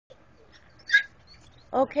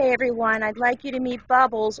Okay, everyone, I'd like you to meet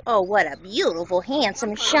Bubbles. Oh, what a beautiful,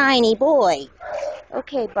 handsome, shiny boy.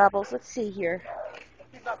 Okay, Bubbles, let's see here.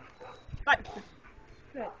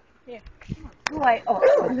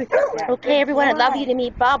 Okay, everyone, I'd love you to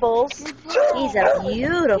meet Bubbles. He's a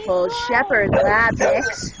beautiful shepherd lab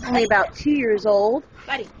mix, only about 2 years old.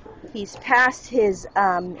 He's passed his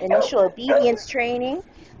initial obedience training.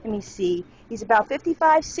 Let me see. He's about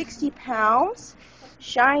 55, 60 pounds.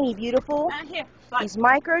 Shiny, beautiful. He's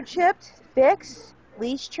microchipped, fixed,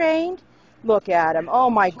 leash trained. Look at him. Oh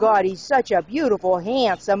my God, he's such a beautiful,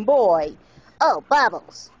 handsome boy. Oh,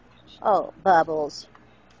 Bubbles. Oh, Bubbles.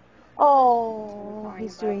 Oh,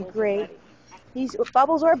 he's doing great. He's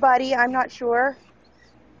Bubbles or Buddy, I'm not sure.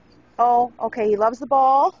 Oh, okay, he loves the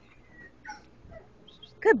ball.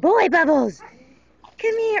 Good boy, Bubbles.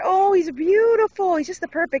 Come here. Oh, he's beautiful. He's just the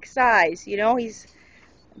perfect size. You know, he's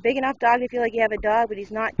a big enough dog to feel like you have a dog, but he's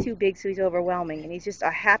not too big, so he's overwhelming. And he's just a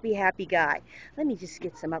happy, happy guy. Let me just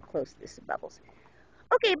get some up close to this Bubbles.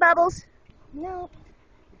 Okay, Bubbles. No.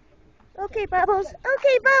 Okay, Bubbles.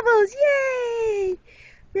 Okay, Bubbles. Yay!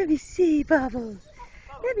 Let me see, Bubbles.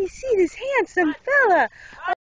 Let me see this handsome fella.